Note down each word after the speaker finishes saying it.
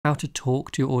how to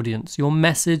talk to your audience. Your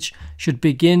message should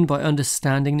begin by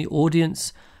understanding the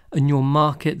audience and your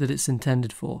market that it's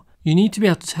intended for. You need to be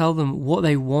able to tell them what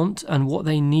they want and what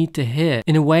they need to hear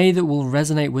in a way that will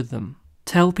resonate with them.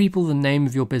 Tell people the name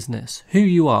of your business, who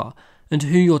you are, and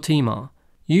who your team are.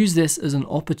 Use this as an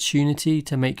opportunity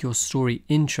to make your story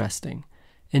interesting.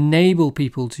 Enable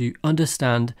people to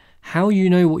understand how you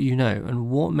know what you know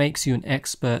and what makes you an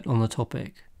expert on the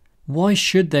topic. Why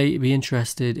should they be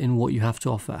interested in what you have to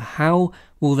offer? How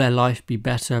will their life be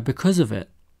better because of it?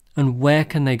 And where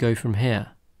can they go from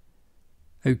here?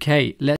 Okay, let's